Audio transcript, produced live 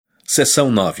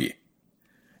Seção 9.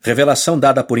 Revelação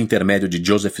dada por intermédio de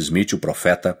Joseph Smith, o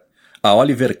profeta, a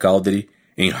Oliver Cowdery,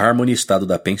 em Harmony, estado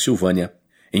da Pensilvânia,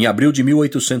 em abril de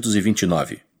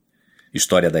 1829.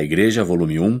 História da Igreja,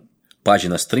 volume 1,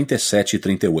 páginas 37 e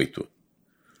 38.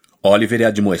 Oliver é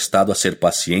admoestado a ser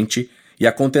paciente e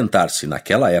a contentar-se,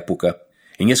 naquela época,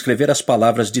 em escrever as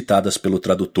palavras ditadas pelo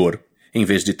tradutor, em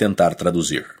vez de tentar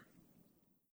traduzir.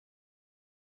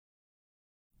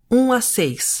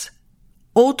 1-6.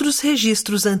 Outros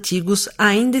registros antigos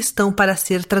ainda estão para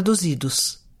ser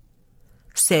traduzidos.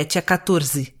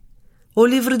 7-14. O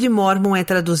livro de Mórmon é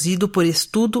traduzido por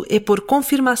estudo e por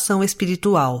confirmação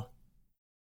espiritual.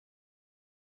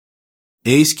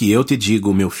 Eis que eu te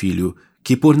digo, meu filho,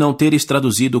 que por não teres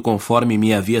traduzido conforme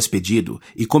me havias pedido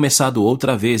e começado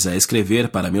outra vez a escrever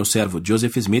para meu servo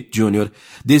Joseph Smith Jr.,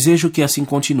 desejo que assim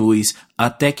continues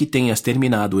até que tenhas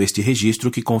terminado este registro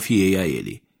que confiei a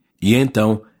ele. E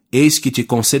então, eis que te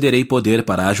concederei poder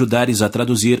para ajudares a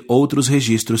traduzir outros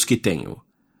registros que tenho.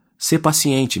 Sê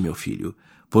paciente, meu filho,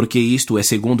 porque isto é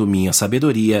segundo minha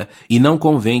sabedoria e não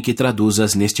convém que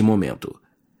traduzas neste momento.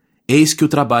 Eis que o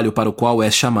trabalho para o qual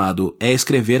és chamado é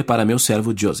escrever para meu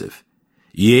servo Joseph.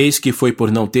 E eis que foi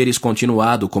por não teres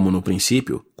continuado como no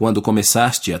princípio, quando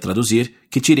começaste a traduzir,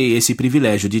 que tirei esse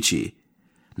privilégio de ti.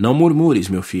 Não murmures,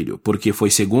 meu filho, porque foi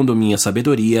segundo minha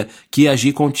sabedoria que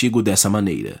agi contigo dessa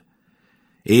maneira.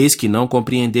 Eis que não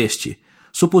compreendeste,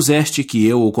 supuseste que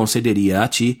eu o concederia a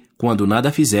ti, quando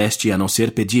nada fizeste a não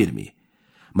ser pedir-me.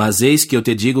 Mas eis que eu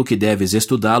te digo que deves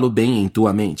estudá-lo bem em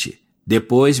tua mente.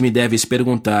 Depois me deves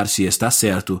perguntar se está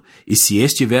certo, e se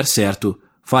estiver certo,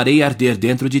 farei arder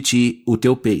dentro de ti o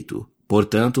teu peito,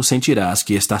 portanto sentirás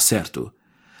que está certo.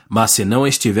 Mas se não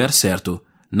estiver certo,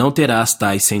 não terás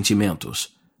tais sentimentos.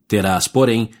 Terás,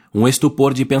 porém, um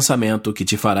estupor de pensamento que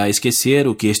te fará esquecer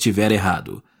o que estiver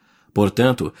errado.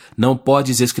 Portanto, não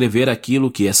podes escrever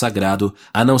aquilo que é sagrado,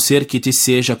 a não ser que te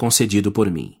seja concedido por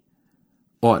mim.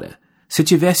 Ora, se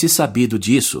tivesses sabido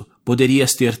disso,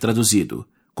 poderias ter traduzido.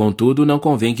 Contudo, não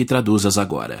convém que traduzas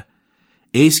agora.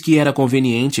 Eis que era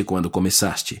conveniente quando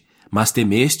começaste, mas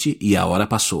temeste e a hora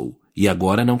passou, e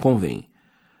agora não convém.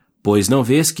 Pois não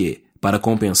vês que, para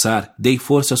compensar, dei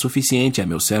força suficiente a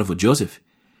meu servo Joseph?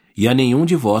 E a nenhum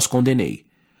de vós condenei.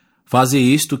 Faze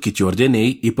isto que te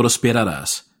ordenei e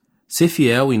prosperarás. Sê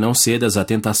fiel e não cedas a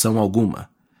tentação alguma.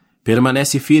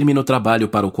 Permanece firme no trabalho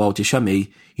para o qual te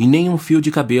chamei, e nem um fio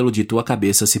de cabelo de tua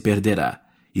cabeça se perderá,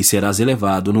 e serás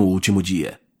elevado no último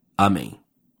dia. Amém.